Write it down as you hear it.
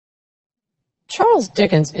Charles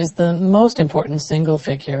Dickens is the most important single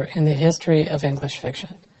figure in the history of English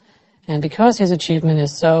fiction. And because his achievement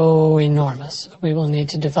is so enormous, we will need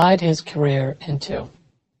to divide his career in two.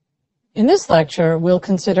 In this lecture, we'll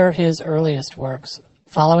consider his earliest works,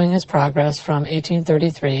 following his progress from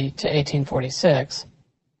 1833 to 1846.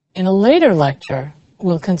 In a later lecture,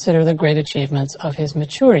 we'll consider the great achievements of his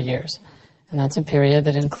mature years, and that's a period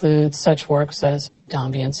that includes such works as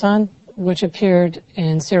Dombey and Son, which appeared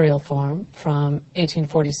in serial form from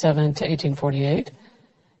 1847 to 1848,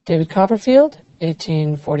 David Copperfield,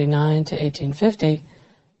 1849 to 1850,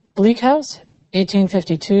 Bleak House,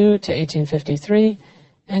 1852 to 1853,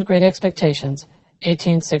 and Great Expectations,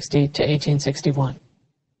 1860 to 1861.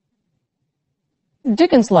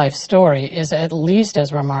 Dickens' life story is at least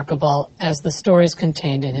as remarkable as the stories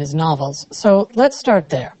contained in his novels, so let's start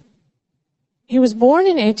there. He was born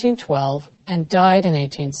in 1812 and died in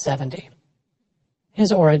 1870.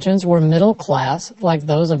 His origins were middle class, like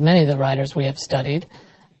those of many of the writers we have studied,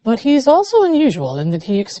 but he's also unusual in that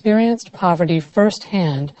he experienced poverty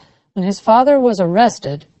firsthand when his father was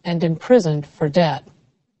arrested and imprisoned for debt.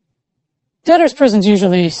 Debtors' prisons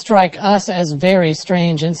usually strike us as very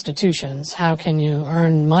strange institutions. How can you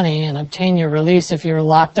earn money and obtain your release if you're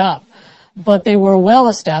locked up? But they were well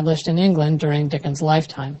established in England during Dickens'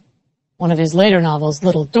 lifetime. One of his later novels,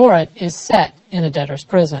 Little Dorrit, is set in a debtor's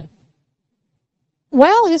prison.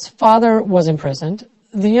 While his father was imprisoned,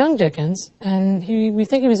 the young Dickens, and we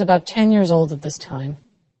think he was about 10 years old at this time,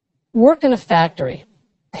 worked in a factory,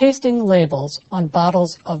 pasting labels on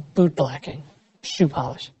bottles of bootblacking, shoe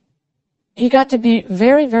polish. He got to be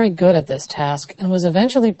very, very good at this task and was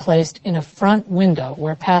eventually placed in a front window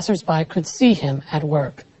where passers-by could see him at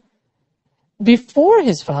work. Before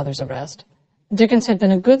his father's arrest, Dickens had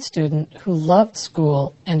been a good student who loved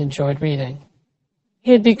school and enjoyed reading.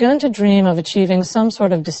 He had begun to dream of achieving some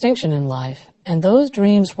sort of distinction in life, and those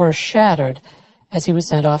dreams were shattered as he was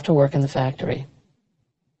sent off to work in the factory.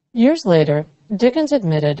 Years later, Dickens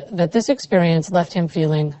admitted that this experience left him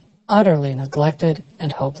feeling utterly neglected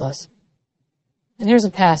and hopeless. And here's a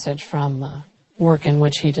passage from a work in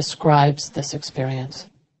which he describes this experience.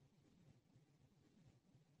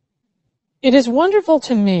 "It is wonderful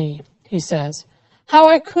to me," he says, "how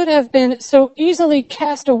I could have been so easily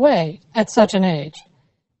cast away at such an age.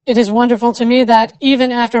 It is wonderful to me that,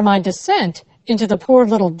 even after my descent into the poor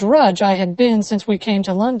little drudge I had been since we came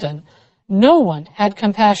to London, no one had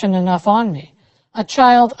compassion enough on me, a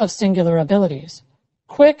child of singular abilities,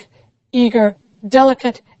 quick, eager,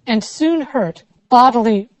 delicate, and soon hurt,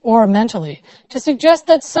 bodily or mentally, to suggest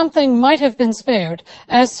that something might have been spared,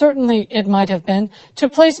 as certainly it might have been, to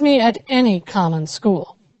place me at any common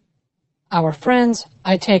school. Our friends,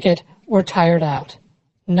 I take it, were tired out.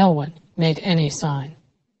 No one made any sign.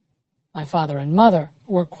 My father and mother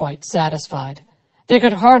were quite satisfied. They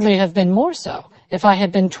could hardly have been more so if I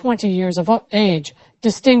had been 20 years of age,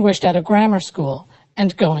 distinguished at a grammar school,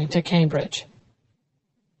 and going to Cambridge."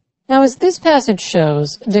 Now, as this passage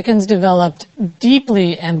shows, Dickens developed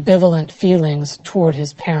deeply ambivalent feelings toward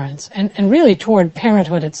his parents, and really toward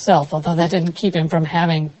parenthood itself, although that didn't keep him from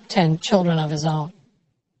having 10 children of his own.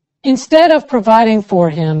 Instead of providing for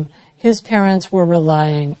him, his parents were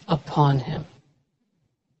relying upon him.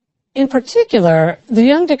 In particular, the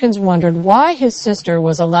young Dickens wondered why his sister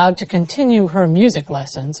was allowed to continue her music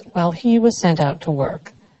lessons while he was sent out to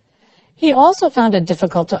work. He also found it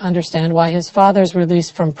difficult to understand why his father's release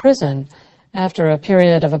from prison, after a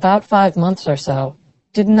period of about 5 months or so,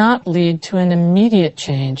 did not lead to an immediate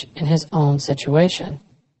change in his own situation.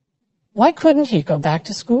 Why couldn't he go back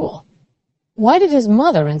to school? Why did his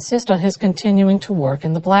mother insist on his continuing to work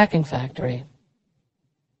in the blacking factory?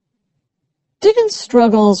 Dickens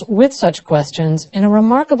struggles with such questions in a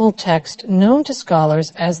remarkable text known to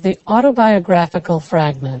scholars as the autobiographical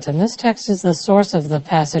fragment, and this text is the source of the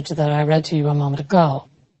passage that I read to you a moment ago.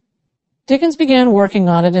 Dickens began working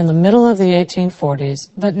on it in the middle of the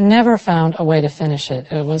 1840s, but never found a way to finish it.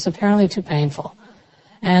 It was apparently too painful.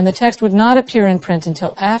 And the text would not appear in print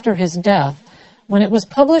until after his death, when it was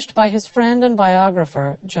published by his friend and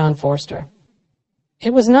biographer, John Forster.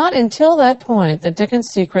 It was not until that point that Dickens'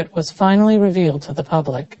 secret was finally revealed to the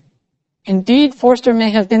public. Indeed, Forster may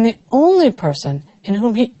have been the only person in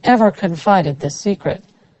whom he ever confided this secret.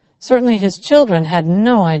 Certainly his children had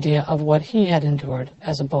no idea of what he had endured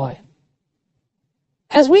as a boy.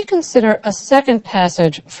 As we consider a second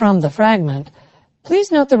passage from the fragment,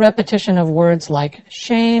 please note the repetition of words like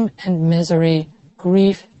shame and misery,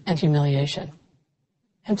 grief and humiliation.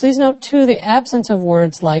 And please note, too, the absence of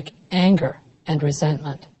words like anger and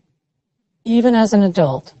resentment. Even as an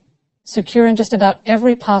adult, secure in just about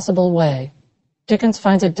every possible way, Dickens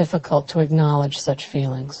finds it difficult to acknowledge such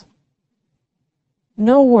feelings.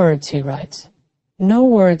 No words, he writes, no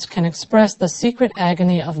words can express the secret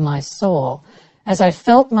agony of my soul as I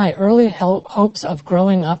felt my early hopes of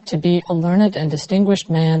growing up to be a learned and distinguished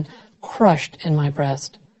man crushed in my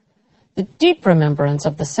breast. The deep remembrance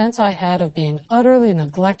of the sense I had of being utterly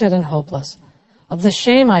neglected and hopeless, of the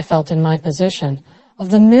shame I felt in my position, of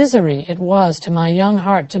the misery it was to my young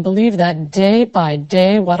heart to believe that day by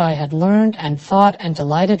day what I had learned and thought and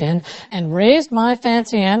delighted in and raised my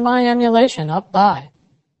fancy and my emulation up by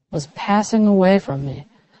was passing away from me,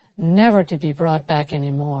 never to be brought back any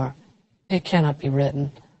more. It cannot be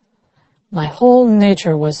written. My whole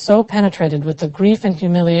nature was so penetrated with the grief and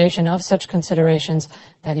humiliation of such considerations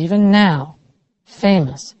that even now,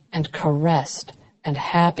 famous and caressed and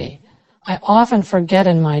happy, I often forget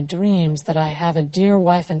in my dreams that I have a dear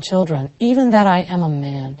wife and children, even that I am a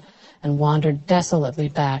man, and wander desolately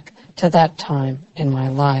back to that time in my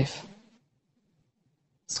life.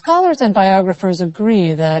 Scholars and biographers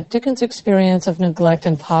agree that Dickens' experience of neglect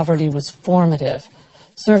and poverty was formative,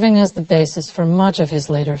 serving as the basis for much of his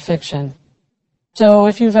later fiction. So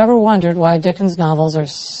if you've ever wondered why Dickens' novels are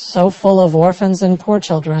so full of orphans and poor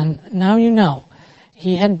children, now you know.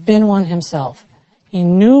 He had been one himself. He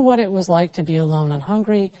knew what it was like to be alone and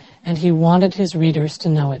hungry, and he wanted his readers to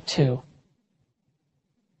know it too.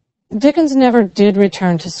 Dickens never did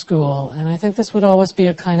return to school, and I think this would always be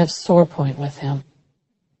a kind of sore point with him.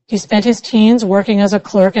 He spent his teens working as a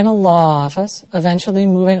clerk in a law office, eventually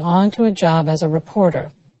moving on to a job as a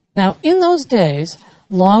reporter. Now, in those days,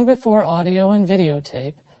 long before audio and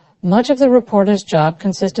videotape, much of the reporter's job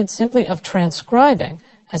consisted simply of transcribing,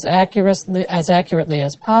 as accurately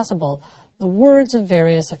as possible, the words of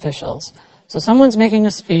various officials. So someone's making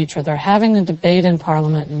a speech or they're having a debate in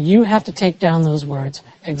Parliament and you have to take down those words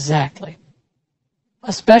exactly.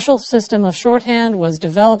 A special system of shorthand was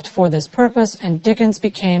developed for this purpose, and Dickens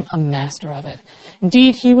became a master of it.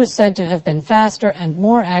 Indeed, he was said to have been faster and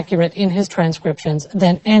more accurate in his transcriptions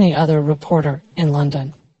than any other reporter in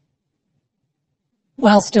London.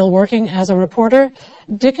 While still working as a reporter,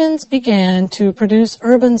 Dickens began to produce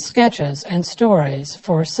urban sketches and stories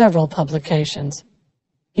for several publications.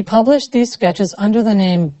 He published these sketches under the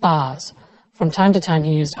name Boz. From time to time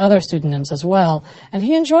he used other pseudonyms as well, and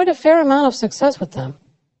he enjoyed a fair amount of success with them.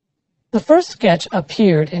 The first sketch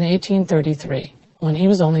appeared in 1833, when he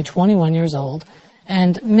was only 21 years old,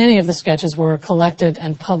 and many of the sketches were collected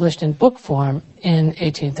and published in book form in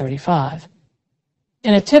 1835.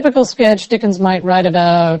 In a typical sketch, Dickens might write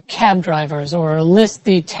about cab drivers or list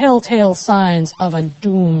the telltale signs of a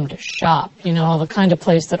doomed shop, you know, the kind of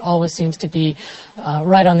place that always seems to be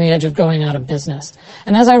right on the edge of going out of business.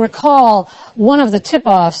 And as I recall, one of the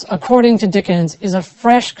tip-offs, according to Dickens, is a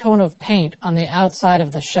fresh coat of paint on the outside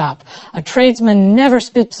of the shop. A tradesman never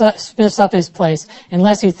spiffs up his place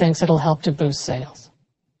unless he thinks it'll help to boost sales.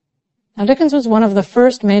 Now, Dickens was one of the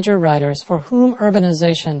first major writers for whom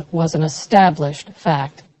urbanization was an established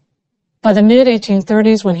fact. By the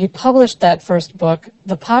mid-1830s, when he published that first book,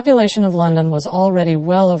 the population of London was already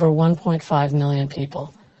well over 1.5 million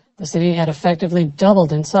people. The city had effectively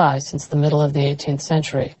doubled in size since the middle of the 18th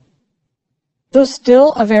century. Though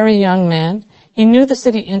still a very young man, he knew the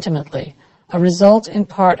city intimately, a result in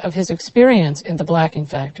part of his experience in the blacking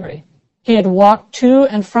factory. He had walked to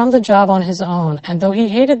and from the job on his own, and though he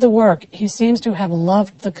hated the work, he seems to have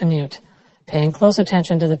loved the commute, paying close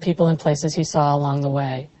attention to the people and places he saw along the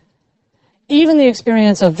way. Even the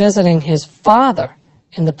experience of visiting his father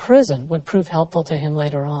in the prison would prove helpful to him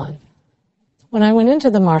later on. When I went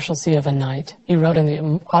into the Marshalsea of a night, he wrote in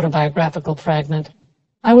the autobiographical fragment,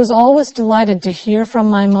 I was always delighted to hear from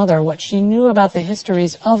my mother what she knew about the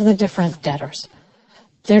histories of the different debtors.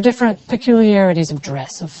 Their different peculiarities of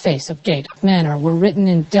dress, of face, of gait, of manner were written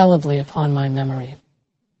indelibly upon my memory.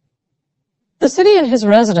 The city and his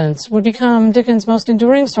residents would become Dickens' most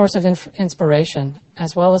enduring source of inspiration,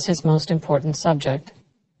 as well as his most important subject.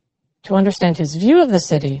 To understand his view of the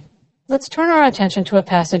city, let's turn our attention to a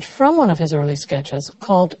passage from one of his early sketches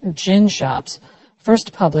called Gin Shops,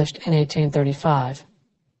 first published in 1835.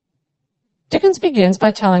 Dickens begins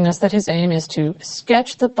by telling us that his aim is to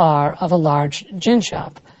sketch the bar of a large gin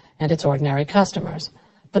shop and its ordinary customers,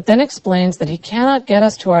 but then explains that he cannot get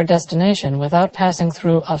us to our destination without passing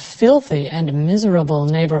through a filthy and miserable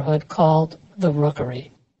neighborhood called the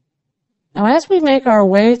Rookery. Now, as we make our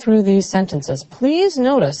way through these sentences, please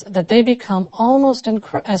notice that they become almost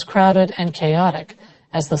as crowded and chaotic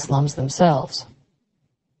as the slums themselves.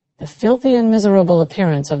 The filthy and miserable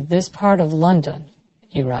appearance of this part of London,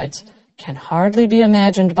 he writes, can hardly be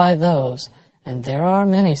imagined by those, and there are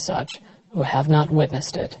many such, who have not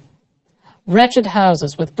witnessed it. Wretched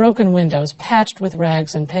houses with broken windows patched with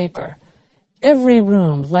rags and paper. Every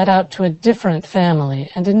room let out to a different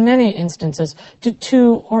family, and in many instances to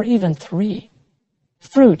 2 or even 3.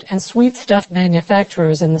 Fruit and sweet stuff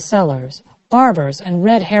manufacturers in the cellars, barbers and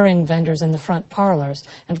red herring vendors in the front parlors,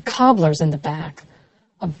 and cobblers in the back.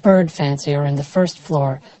 A bird fancier in the first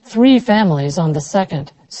floor, 3 families on the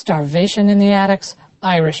second, starvation in the attics,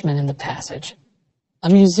 Irishmen in the passage. A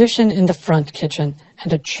musician in the front kitchen,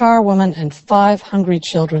 and a charwoman and 5 hungry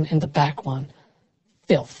children in the back one.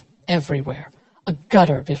 Filth everywhere, a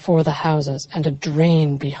gutter before the houses and a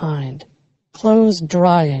drain behind. Clothes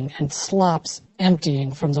drying and slops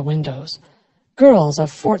emptying from the windows. Girls of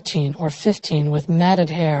 14 or 15 with matted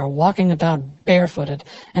hair walking about barefooted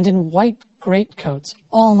and in white greatcoats,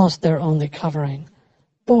 almost their only covering.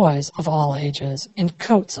 Boys of all ages, in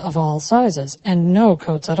coats of all sizes, and no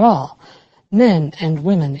coats at all. Men and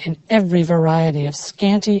women in every variety of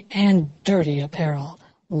scanty and dirty apparel,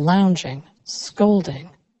 lounging, scolding,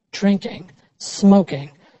 drinking,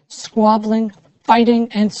 smoking, squabbling, fighting,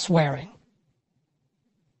 and swearing.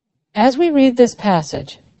 As we read this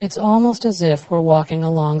passage, it's almost as if we're walking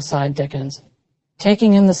alongside Dickens,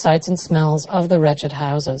 taking in the sights and smells of the wretched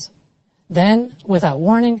houses. Then, without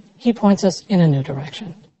warning, he points us in a new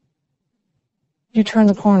direction. You turn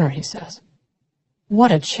the corner, he says.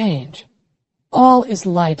 What a change! All is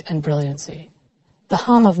light and brilliancy. The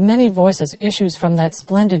hum of many voices issues from that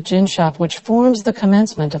splendid gin shop which forms the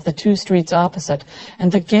commencement of the 2 streets opposite, and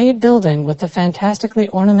the gay building with the fantastically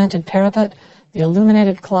ornamented parapet, the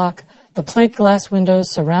illuminated clock, the plate glass windows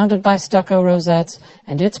surrounded by stucco rosettes,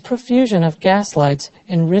 and its profusion of gaslights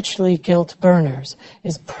in richly gilt burners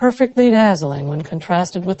is perfectly dazzling when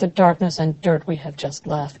contrasted with the darkness and dirt we have just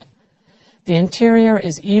left. The interior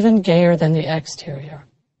is even gayer than the exterior.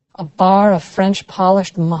 A bar of French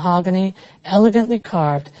polished mahogany, elegantly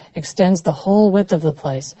carved, extends the whole width of the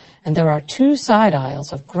place, and there are 2 side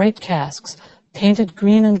aisles of great casks, painted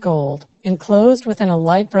green and gold, enclosed within a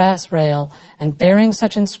light brass rail, and bearing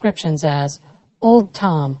such inscriptions as Old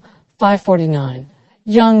Tom, 549,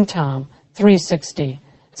 Young Tom, 360,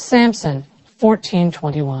 Samson,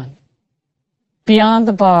 1421. Beyond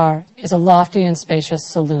the bar is a lofty and spacious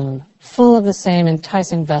saloon, full of the same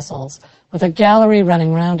enticing vessels, with a gallery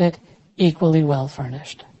running round it, equally well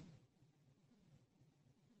furnished.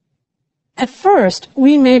 At first,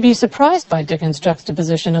 we may be surprised by Dickens'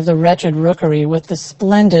 juxtaposition of the wretched rookery with the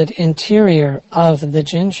splendid interior of the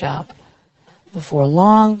gin shop. Before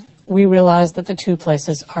long, we realize that the 2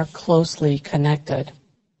 places are closely connected,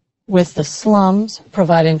 with the slums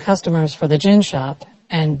providing customers for the gin shop,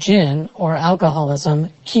 and gin, or alcoholism,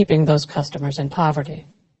 keeping those customers in poverty.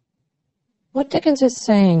 What Dickens is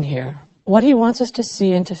saying here, what he wants us to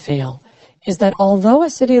see and to feel, is that although a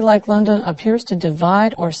city like London appears to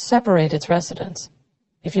divide or separate its residents,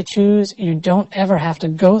 if you choose, you don't ever have to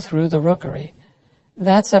go through the rookery.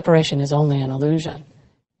 That separation is only an illusion.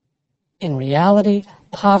 In reality,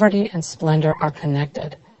 poverty and splendor are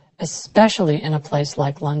connected, especially in a place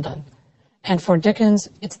like London. And for Dickens,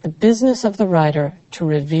 it's the business of the writer to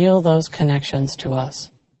reveal those connections to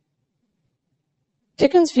us.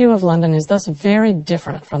 Dickens' view of London is thus very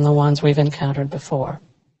different from the ones we've encountered before.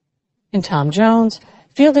 In Tom Jones,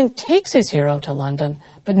 Fielding takes his hero to London,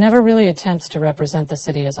 but never really attempts to represent the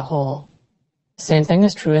city as a whole. The same thing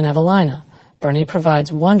is true in Evelina. Burney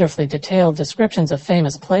provides wonderfully detailed descriptions of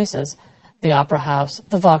famous places, the Opera House,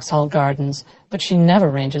 the Vauxhall Gardens, but she never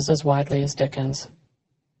ranges as widely as Dickens.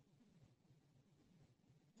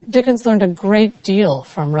 Dickens learned a great deal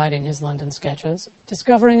from writing his London sketches,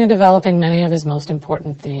 discovering and developing many of his most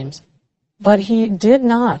important themes. But he did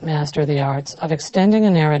not master the arts of extending a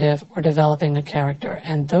narrative or developing a character,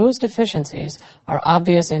 and those deficiencies are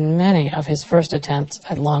obvious in many of his first attempts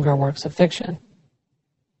at longer works of fiction.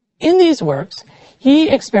 In these works, he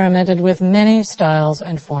experimented with many styles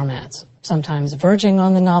and formats, sometimes verging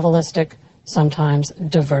on the novelistic, sometimes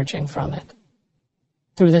diverging from it.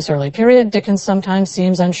 Through this early period, Dickens sometimes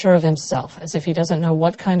seems unsure of himself, as if he doesn't know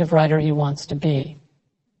what kind of writer he wants to be.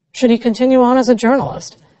 Should he continue on as a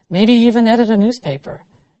journalist? Maybe even edit a newspaper?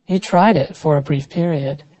 He tried it for a brief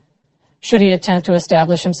period. Should he attempt to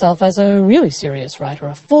establish himself as a really serious writer,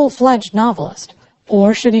 a full-fledged novelist?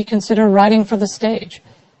 Or should he consider writing for the stage?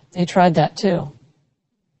 He tried that too.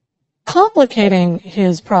 Complicating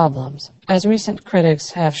his problems, as recent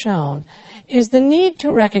critics have shown, is the need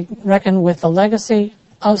to reckon with the legacy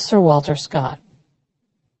of Sir Walter Scott.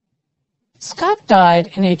 Scott died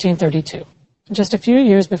in 1832, just a few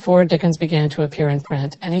years before Dickens began to appear in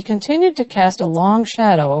print, and he continued to cast a long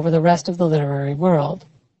shadow over the rest of the literary world.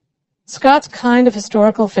 Scott's kind of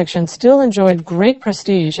historical fiction still enjoyed great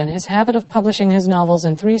prestige, and his habit of publishing his novels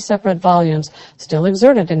in 3 separate volumes still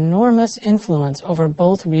exerted enormous influence over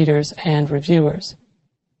both readers and reviewers.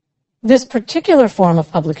 This particular form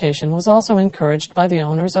of publication was also encouraged by the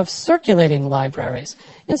owners of circulating libraries,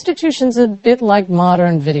 institutions a bit like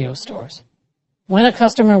modern video stores. When a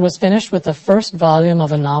customer was finished with the first volume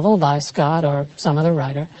of a novel by Scott or some other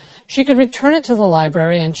writer, she could return it to the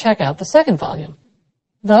library and check out the second volume.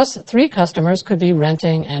 Thus, 3 customers could be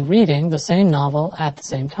renting and reading the same novel at the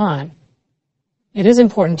same time. It is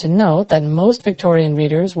important to note that most Victorian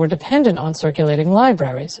readers were dependent on circulating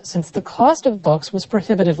libraries, since the cost of books was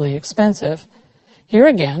prohibitively expensive. Here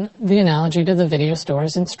again, the analogy to the video store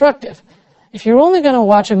is instructive. If you're only going to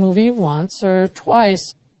watch a movie once or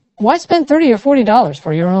twice, why spend $30 or $40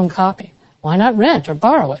 for your own copy? Why not rent or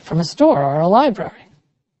borrow it from a store or a library?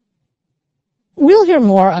 We'll hear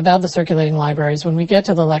more about the circulating libraries when we get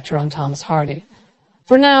to the lecture on Thomas Hardy.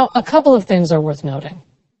 For now, a couple of things are worth noting.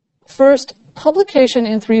 First, publication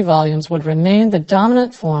in 3 volumes would remain the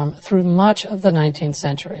dominant form through much of the 19th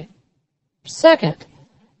century. Second,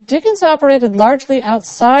 Dickens operated largely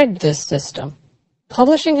outside this system,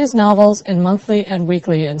 publishing his novels in monthly and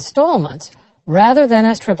weekly installments rather than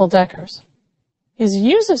as triple-deckers. His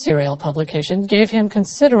use of serial publication gave him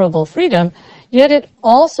considerable freedom, yet it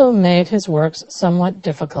also made his works somewhat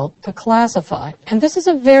difficult to classify. And this is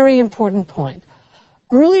a very important point.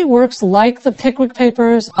 Early works like the Pickwick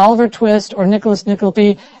Papers, Oliver Twist, or Nicholas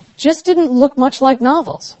Nickleby just didn't look much like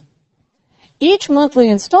novels. Each monthly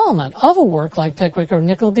installment of a work like Pickwick or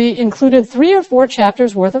Nickleby included 3 or 4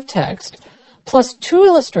 chapters worth of text, plus 2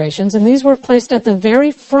 illustrations, and these were placed at the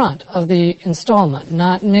very front of the installment,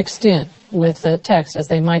 not mixed in with the text as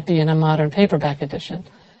they might be in a modern paperback edition.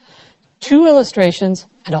 2 illustrations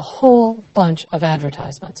and a whole bunch of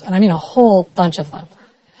advertisements, and I mean a whole bunch of them.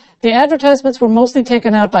 The advertisements were mostly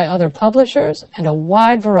taken out by other publishers, and a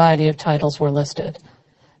wide variety of titles were listed.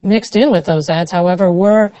 Mixed in with those ads, however,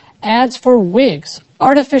 were ads for wigs,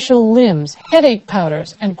 artificial limbs, headache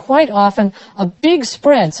powders, and quite often a big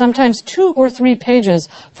spread, sometimes 2 or 3 pages,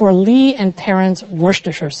 for Lee and Perrin's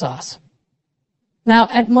Worcestershire sauce. Now,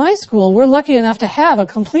 at my school, we're lucky enough to have a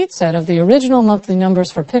complete set of the original monthly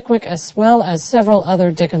numbers for Pickwick as well as several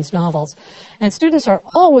other Dickens novels, and students are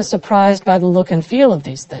always surprised by the look and feel of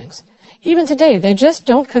these things. Even today, they just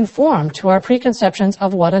don't conform to our preconceptions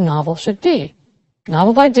of what a novel should be. A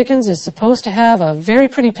novel by Dickens is supposed to have a very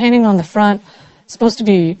pretty painting on the front, supposed to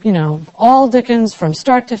be, all Dickens from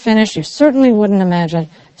start to finish. You certainly wouldn't imagine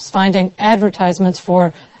finding advertisements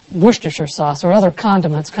for Worcestershire sauce or other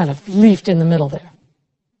condiments kind of leafed in the middle there.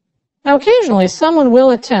 Now, occasionally, someone will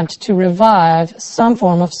attempt to revive some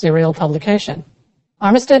form of serial publication.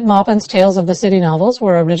 Armistead Maupin's Tales of the City novels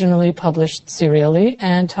were originally published serially,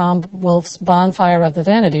 and Tom Wolfe's Bonfire of the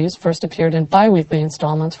Vanities first appeared in biweekly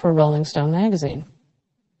installments for Rolling Stone magazine.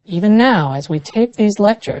 Even now, as we tape these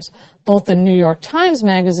lectures, both the New York Times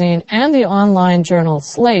magazine and the online journal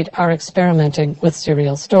Slate are experimenting with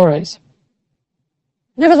serial stories.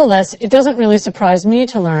 Nevertheless, it doesn't really surprise me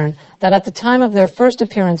to learn that at the time of their first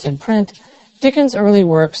appearance in print, Dickens' early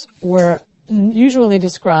works were usually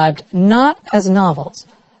described not as novels,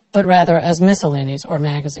 but rather as miscellanies or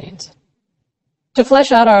magazines. To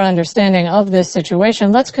flesh out our understanding of this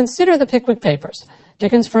situation, let's consider the Pickwick Papers,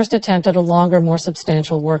 Dickens' first attempt at a longer, more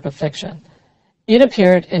substantial work of fiction. It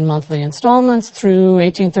appeared in monthly installments through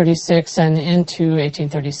 1836 and into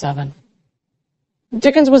 1837.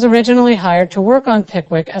 Dickens was originally hired to work on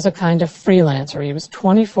Pickwick as a kind of freelancer. He was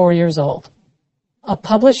 24 years old. A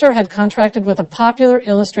publisher had contracted with a popular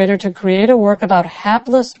illustrator to create a work about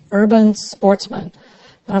hapless urban sportsmen,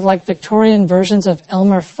 kind of like Victorian versions of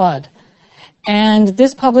Elmer Fudd. And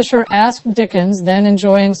this publisher asked Dickens, then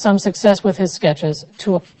enjoying some success with his sketches,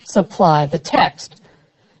 to supply the text.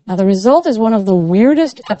 Now, the result is one of the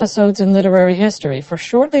weirdest episodes in literary history, for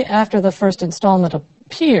shortly after the first installment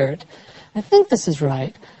appeared, I think this is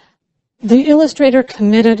right, the illustrator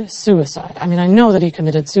committed suicide. I mean, I know that he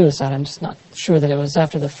committed suicide. I'm just not sure that it was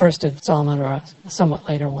after the first installment or a somewhat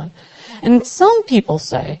later one. And some people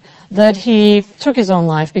say that he took his own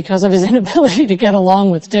life because of his inability to get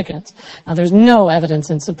along with Dickens. Now, there's no evidence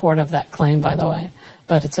in support of that claim, by the way,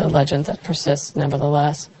 but it's a legend that persists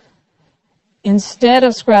nevertheless. Instead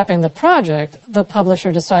of scrapping the project, the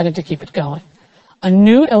publisher decided to keep it going. A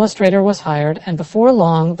new illustrator was hired, and before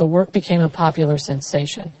long, the work became a popular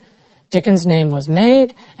sensation. Dickens' name was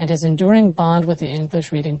made, and his enduring bond with the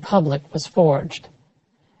English-reading public was forged.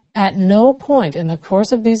 At no point in the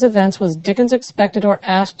course of these events was Dickens expected or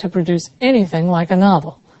asked to produce anything like a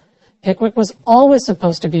novel. Pickwick was always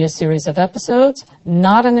supposed to be a series of episodes,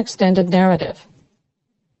 not an extended narrative.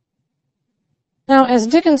 Now, as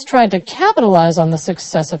Dickens tried to capitalize on the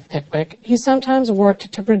success of Pickwick, he sometimes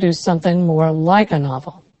worked to produce something more like a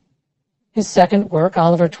novel. His second work,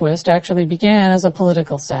 Oliver Twist, actually began as a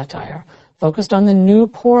political satire, focused on the New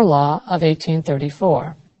Poor Law of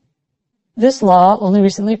 1834. This law, only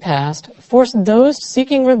recently passed, forced those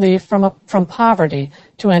seeking relief from poverty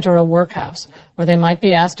to enter a workhouse, where they might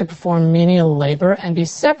be asked to perform menial labor and be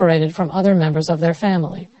separated from other members of their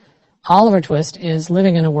family. Oliver Twist is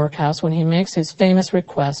living in a workhouse when he makes his famous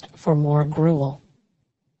request for more gruel.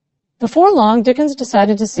 Before long, Dickens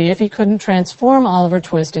decided to see if he couldn't transform Oliver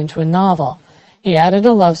Twist into a novel. He added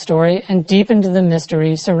a love story and deepened the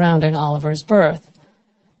mystery surrounding Oliver's birth.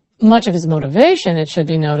 Much of his motivation, it should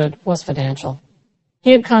be noted, was financial.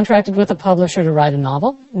 He had contracted with a publisher to write a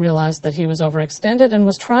novel, realized that he was overextended, and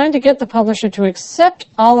was trying to get the publisher to accept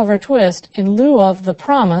Oliver Twist in lieu of the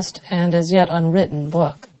promised and as yet unwritten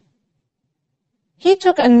book. He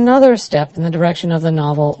took another step in the direction of the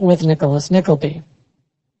novel with Nicholas Nickleby,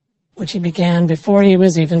 which he began before he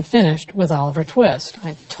was even finished with Oliver Twist.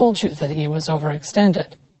 I told you that he was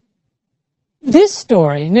overextended. This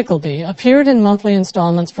story, Nickleby, appeared in monthly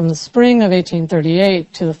installments from the spring of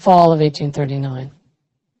 1838 to the fall of 1839.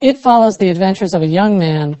 It follows the adventures of a young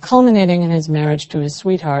man culminating in his marriage to his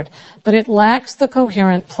sweetheart, but it lacks the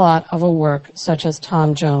coherent plot of a work such as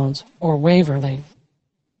Tom Jones or Waverley.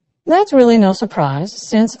 That's really no surprise,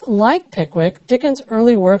 since, like Pickwick, Dickens'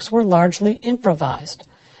 early works were largely improvised.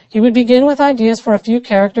 He would begin with ideas for a few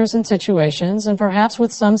characters and situations, and perhaps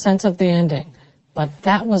with some sense of the ending. But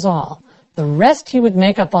that was all. The rest he would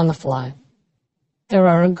make up on the fly. There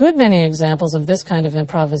are a good many examples of this kind of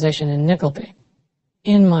improvisation in Nickleby.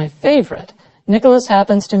 In my favorite, Nicholas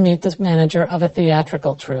happens to meet the manager of a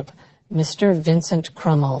theatrical troupe, Mr. Vincent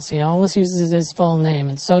Crummles. He always uses his full name,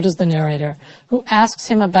 and so does the narrator, who asks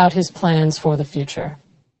him about his plans for the future.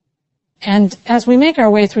 And as we make our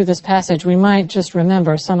way through this passage, we might just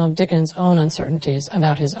remember some of Dickens' own uncertainties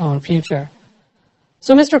about his own future.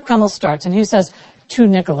 So Mr. Crummles starts, and he says to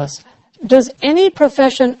Nicholas, "Does any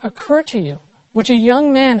profession occur to you which a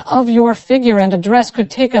young man of your figure and address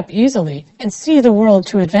could take up easily and see the world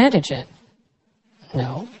to advantage in?"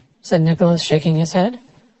 "No," said Nicholas, shaking his head.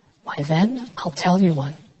 "Why then, I'll tell you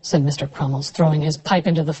one," said Mr. Crummles, throwing his pipe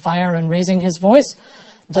into the fire and raising his voice.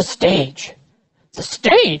 "The stage." "The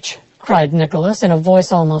stage!" cried Nicholas in a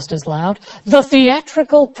voice almost as loud. "The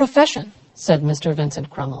theatrical profession," said Mr. Vincent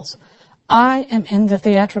Crummles. "I am in the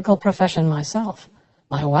theatrical profession myself.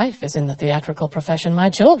 My wife is in the theatrical profession. My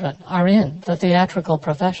children are in the theatrical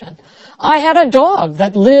profession. I had a dog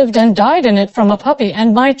that lived and died in it from a puppy,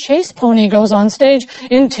 and my chase pony goes on stage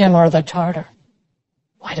in Timur the Tartar."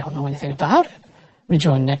 "I don't know anything about it,"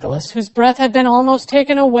 rejoined Nicholas, whose breath had been almost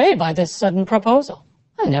taken away by this sudden proposal.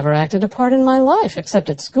 "I never acted a part in my life, except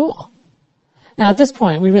at school." Now, at this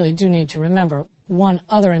point, we really do need to remember one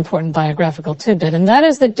other important biographical tidbit, and that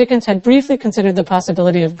is that Dickens had briefly considered the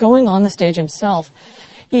possibility of going on the stage himself.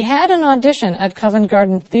 He had an audition at Covent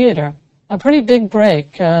Garden Theatre, a pretty big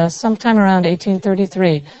break, sometime around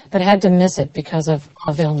 1833, but had to miss it because of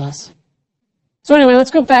illness. So anyway, let's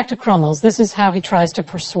go back to Crummles. This is how he tries to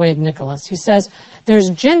persuade Nicholas. He says, "There's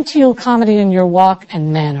genteel comedy in your walk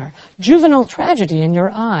and manner, juvenile tragedy in your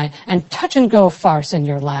eye, and touch-and-go farce in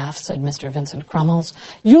your laugh," said Mr. Vincent Crummles.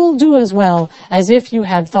 "You'll do as well as if you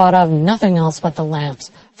had thought of nothing else but the lamps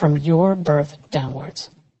from your birth downwards."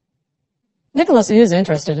 Nicholas is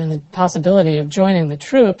interested in the possibility of joining the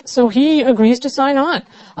troupe, so he agrees to sign on,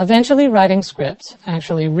 eventually writing scripts,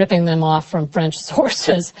 actually ripping them off from French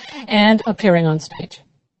sources, and appearing on stage.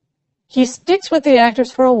 He sticks with the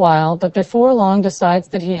actors for a while, but before long decides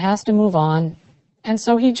that he has to move on, and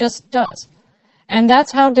so he just does. And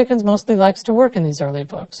that's how Dickens mostly likes to work in these early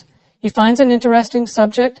books. He finds an interesting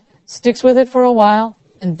subject, sticks with it for a while,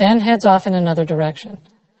 and then heads off in another direction.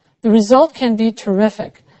 The result can be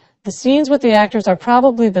terrific. The scenes with the actors are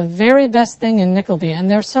probably the very best thing in Nickleby, and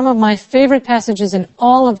they're some of my favorite passages in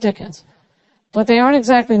all of Dickens, but they aren't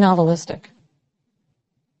exactly novelistic.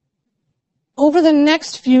 Over the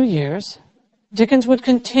next few years, Dickens would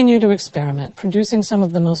continue to experiment, producing some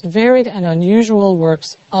of the most varied and unusual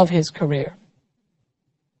works of his career.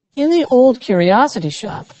 In the old curiosity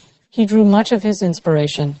shop, he drew much of his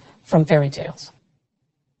inspiration from fairy tales.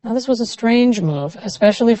 Now, this was a strange move,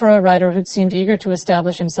 especially for a writer who'd seemed eager to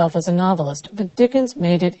establish himself as a novelist, but Dickens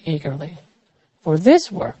made it eagerly. For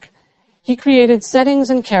this work, he created settings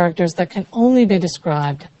and characters that can only be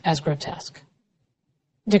described as grotesque.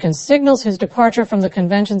 Dickens signals his departure from the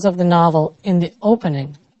conventions of the novel in the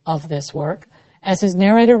opening of this work, as his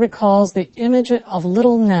narrator recalls the image of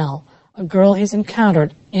little Nell, a girl he's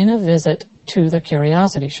encountered in a visit to the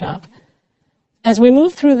curiosity shop. As we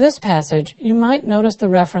move through this passage, you might notice the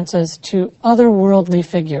references to otherworldly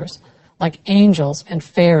figures, like angels and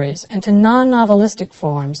fairies, and to non-novelistic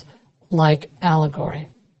forms, like allegory.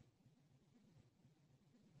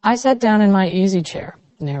 I sat down in my easy chair,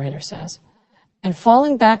 the narrator says, and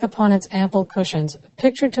falling back upon its ample cushions,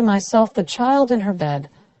 pictured to myself the child in her bed,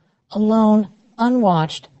 alone,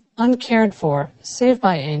 unwatched, uncared for, save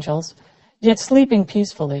by angels, yet sleeping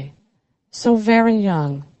peacefully, so very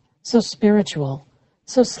young, so spiritual,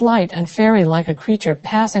 so slight and fairy-like a creature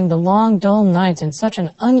passing the long, dull nights in such an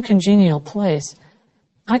uncongenial place.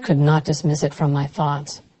 I could not dismiss it from my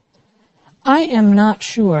thoughts. I am not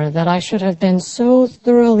sure that I should have been so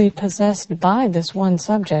thoroughly possessed by this one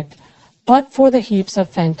subject, but for the heaps of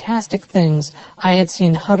fantastic things I had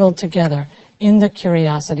seen huddled together in the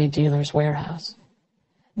curiosity dealer's warehouse.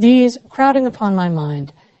 These, crowding upon my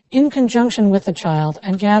mind, in conjunction with the child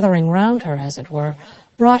and gathering round her, as it were,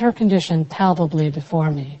 brought her condition palpably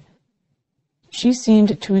before me. She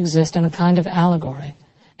seemed to exist in a kind of allegory,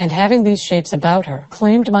 and having these shapes about her,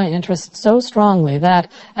 claimed my interest so strongly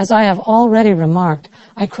that, as I have already remarked,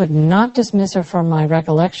 I could not dismiss her from my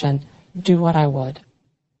recollection, do what I would.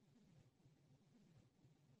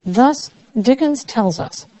 Thus, Dickens tells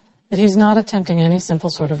us that he's not attempting any simple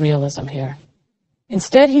sort of realism here.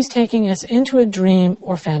 Instead, he's taking us into a dream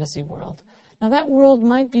or fantasy world. Now, that world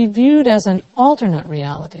might be viewed as an alternate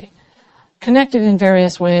reality, connected in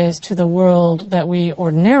various ways to the world that we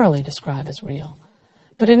ordinarily describe as real.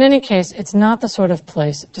 But in any case, it's not the sort of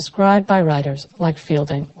place described by writers like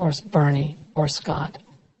Fielding or Burney or Scott.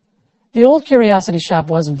 The old curiosity shop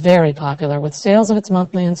was very popular, with sales of its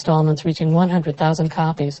monthly installments reaching 100,000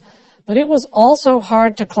 copies, but it was also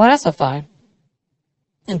hard to classify,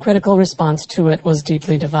 and critical response to it was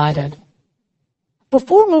deeply divided.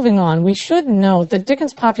 Before moving on, we should note that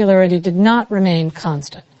Dickens' popularity did not remain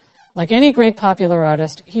constant. Like any great popular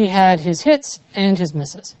artist, he had his hits and his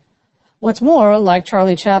misses. What's more, like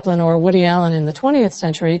Charlie Chaplin or Woody Allen in the 20th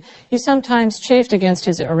century, he sometimes chafed against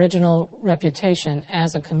his original reputation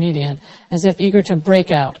as a comedian, as if eager to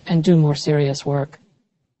break out and do more serious work.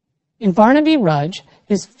 In Barnaby Rudge,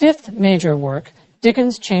 his fifth major work,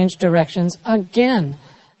 Dickens changed directions again,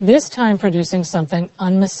 this time producing something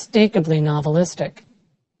unmistakably novelistic.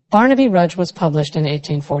 Barnaby Rudge was published in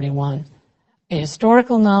 1841. A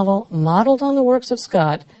historical novel modeled on the works of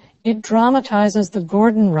Scott, it dramatizes the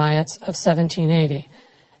Gordon riots of 1780.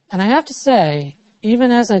 And I have to say,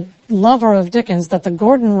 even as a lover of Dickens, that the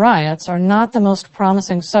Gordon riots are not the most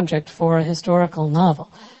promising subject for a historical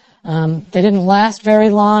novel. They didn't last very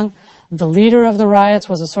long. The leader of the riots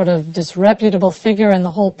was a sort of disreputable figure, and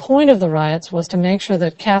the whole point of the riots was to make sure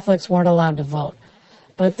that Catholics weren't allowed to vote.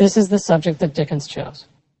 But this is the subject that Dickens chose.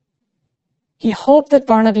 He hoped that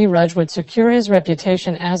Barnaby Rudge would secure his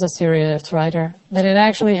reputation as a serious writer, but it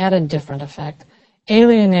actually had a different effect,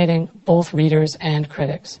 alienating both readers and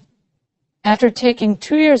critics. After taking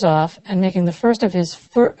 2 years off and making the first of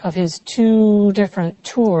his two different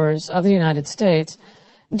tours of the United States,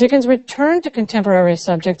 Dickens returned to contemporary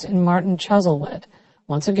subjects in Martin Chuzzlewit,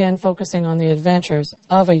 once again focusing on the adventures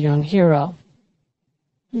of a young hero.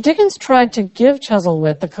 Dickens tried to give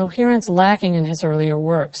Chuzzlewit the coherence lacking in his earlier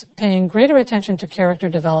works, paying greater attention to character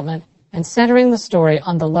development and centering the story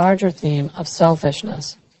on the larger theme of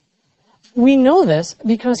selfishness. We know this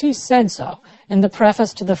because he said so in the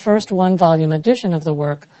preface to the first one-volume edition of the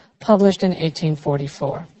work, published in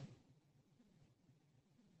 1844.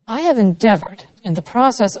 I have endeavored, in the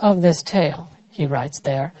process of this tale, he writes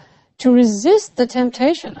there, to resist the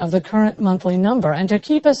temptation of the current monthly number and to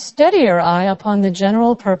keep a steadier eye upon the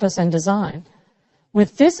general purpose and design.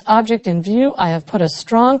 With this object in view, I have put a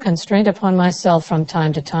strong constraint upon myself from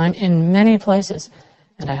time to time in many places,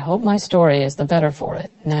 and I hope my story is the better for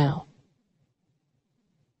it now.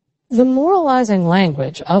 The moralizing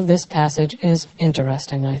language of this passage is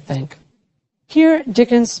interesting, I think. Here,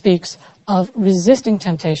 Dickens speaks of resisting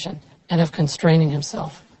temptation and of constraining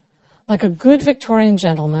himself. Like a good Victorian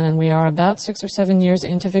gentleman, and we are about 6 or 7 years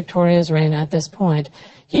into Victoria's reign at this point,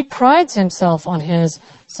 he prides himself on his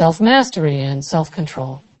self-mastery and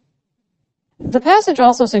self-control. The passage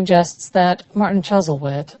also suggests that Martin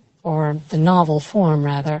Chuzzlewit, or the novel form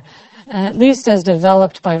rather, at least as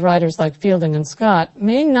developed by writers like Fielding and Scott,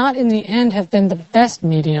 may not in the end have been the best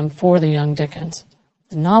medium for the young Dickens.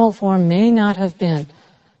 The novel form may not have been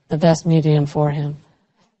the best medium for him.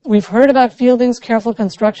 We've heard about Fielding's careful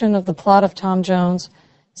construction of the plot of Tom Jones,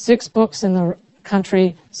 6 books in the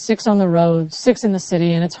country, 6 on the road, 6 in the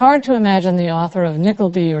city, and it's hard to imagine the author of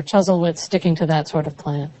Nickleby or Chuzzlewit sticking to that sort of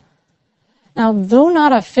plan. Now, though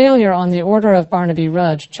not a failure on the order of Barnaby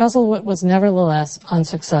Rudge, Chuzzlewit was nevertheless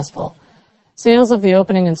unsuccessful. Sales of the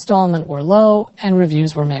opening installment were low, and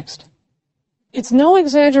reviews were mixed. It's no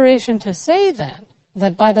exaggeration to say, then,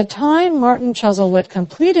 that by the time Martin Chuzzlewit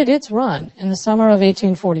completed its run in the summer of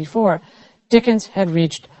 1844, Dickens had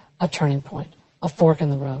reached a turning point, a fork in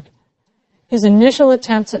the road. His initial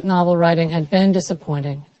attempts at novel writing had been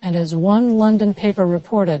disappointing, and as one London paper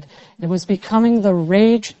reported, it was becoming the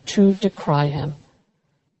rage to decry him.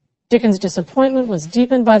 Dickens' disappointment was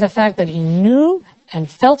deepened by the fact that he knew and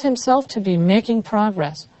felt himself to be making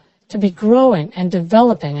progress, to be growing and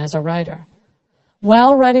developing as a writer.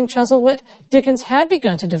 While writing Chuzzlewit, Dickens had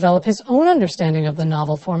begun to develop his own understanding of the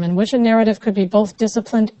novel form in which a narrative could be both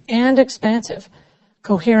disciplined and expansive,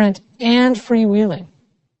 coherent and freewheeling.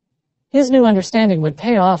 His new understanding would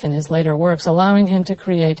pay off in his later works, allowing him to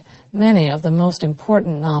create many of the most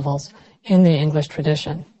important novels in the English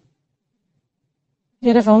tradition.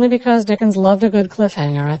 Yet if only because Dickens loved a good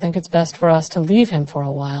cliffhanger, I think it's best for us to leave him for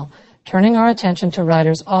a while, turning our attention to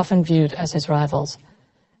writers often viewed as his rivals.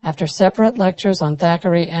 After separate lectures on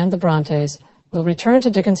Thackeray and the Brontes, we'll return to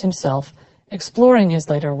Dickens himself, exploring his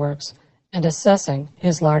later works and assessing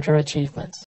his larger achievements.